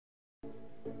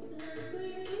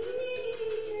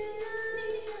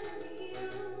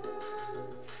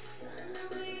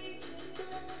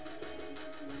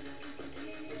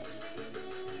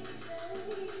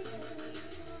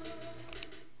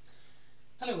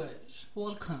guys,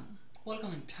 welcome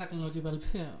in Technology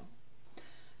Welfare.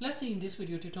 Let's see in this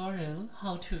video tutorial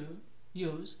how to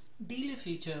use delay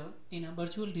feature in a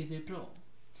virtual DJ Pro.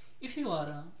 If you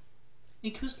are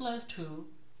interested to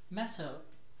mess up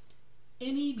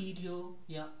any video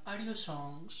or audio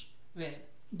songs with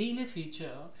delay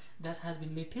feature that has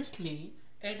been latestly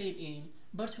added in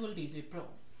virtual DJ Pro.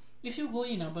 If you go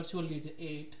in a virtual DJ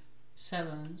 8,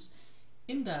 7s,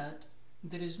 in that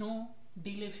there is no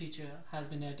delay feature has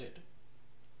been added.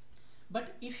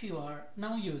 But if you are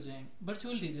now using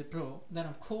Virtual DJ Pro, then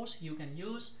of course you can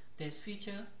use this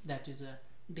feature that is a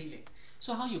delay.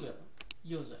 So how you will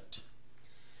use it?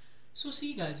 So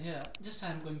see guys, here just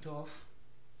I am going to off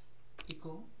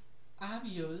echo. I have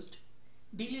used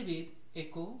delay with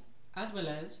echo as well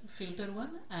as filter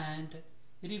one and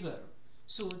reverb.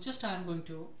 So just I am going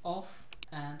to off,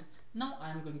 and now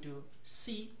I am going to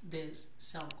see this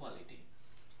sound quality.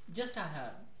 Just I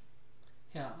have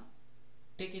here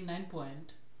taken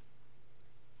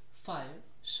 9.5,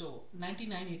 so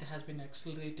 99 it has been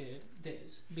accelerated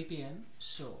this BPM,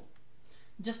 so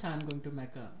just I am going to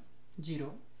make a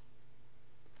 0.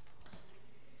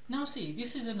 Now see,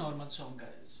 this is a normal song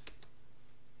guys.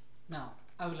 Now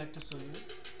I would like to show you.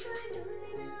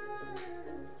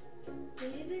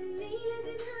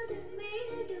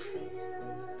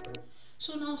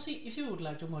 So now see, if you would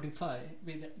like to modify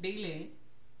with delay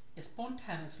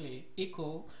spontaneously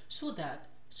echo so that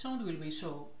sound will be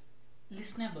so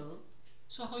listenable,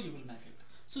 so how you will make it?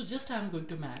 So just I am going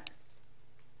to make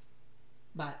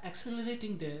by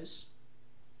accelerating this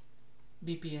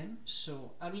BPM,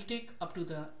 so I will take up to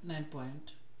the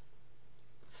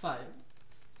 9.5.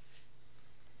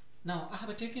 now I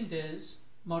have taken this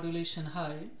modulation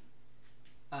high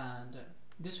and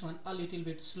this one a little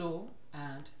bit slow,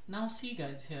 and now see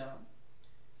guys, here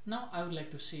now I would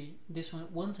like to see this one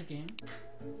once again.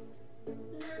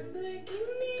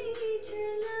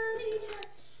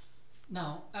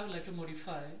 Now I would like to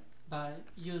modify by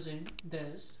using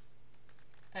this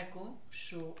echo,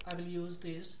 so I will use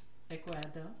this echo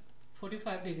at the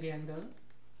 45-degree angle.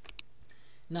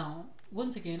 Now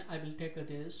once again I will take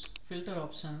this filter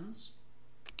options.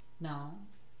 Now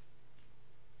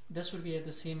this would be at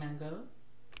the same angle.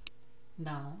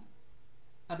 Now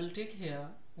I will take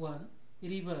here one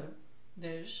reverb,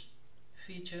 this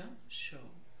feature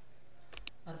show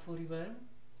R4 reverb,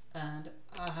 and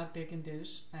I have taken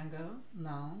this angle.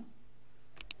 Now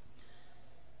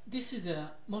this is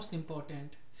a most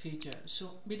important feature,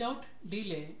 so without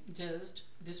delay, just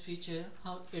this feature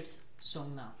how it's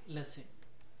sung. Now let's see.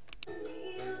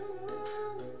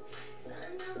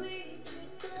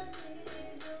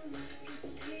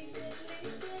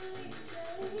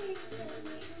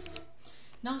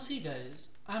 Now see guys,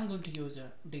 I'm going to use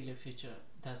a delay feature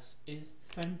that is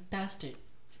fantastic.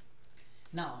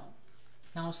 Now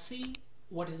see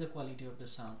what is the quality of the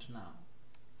sound now.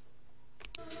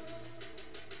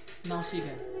 Now see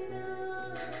guys.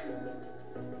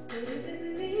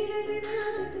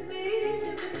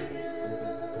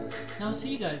 Now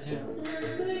see guys here.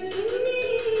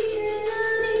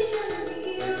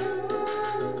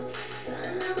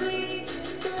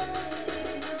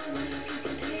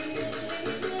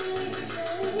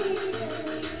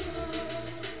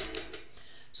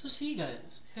 So see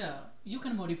guys, here you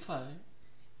can modify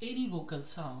any vocal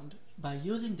sound by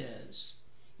using this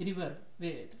reverb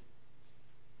with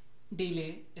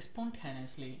delay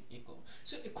spontaneously echo.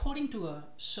 So according to a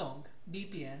song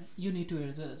BPM you need to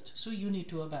adjust, so you need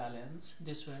to balance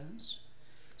this ones.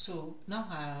 So now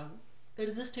I have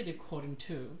adjusted according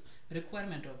to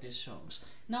requirement of these songs.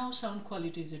 Now sound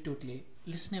quality is totally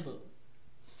listenable,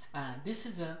 and this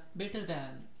is a better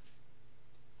than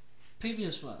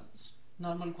previous ones.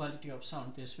 Normal quality of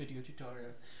sound this video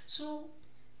tutorial. So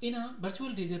in a Virtual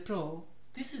DJ Pro,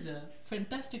 this is a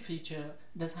fantastic feature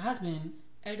that has been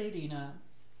added in a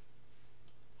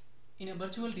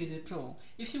Virtual DJ Pro.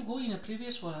 If you go in a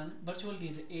previous one, Virtual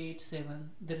DJ 8,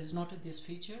 7, there is not this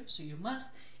feature, so you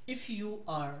must, if you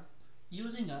are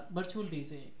using a Virtual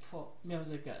DJ for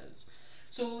music guys.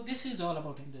 So this is all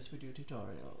about in this video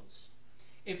tutorials.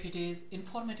 If it is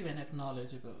informative and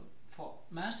knowledgeable for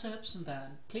mashups,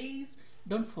 then please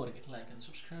don't forget like and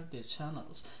subscribe these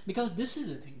channels, because this is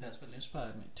the thing that will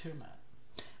inspire me to make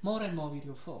more and more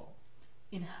video for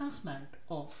enhancement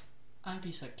of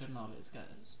IT sector knowledge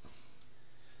guys.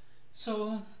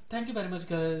 So thank you very much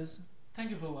guys, thank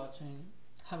you for watching,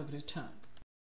 have a great time.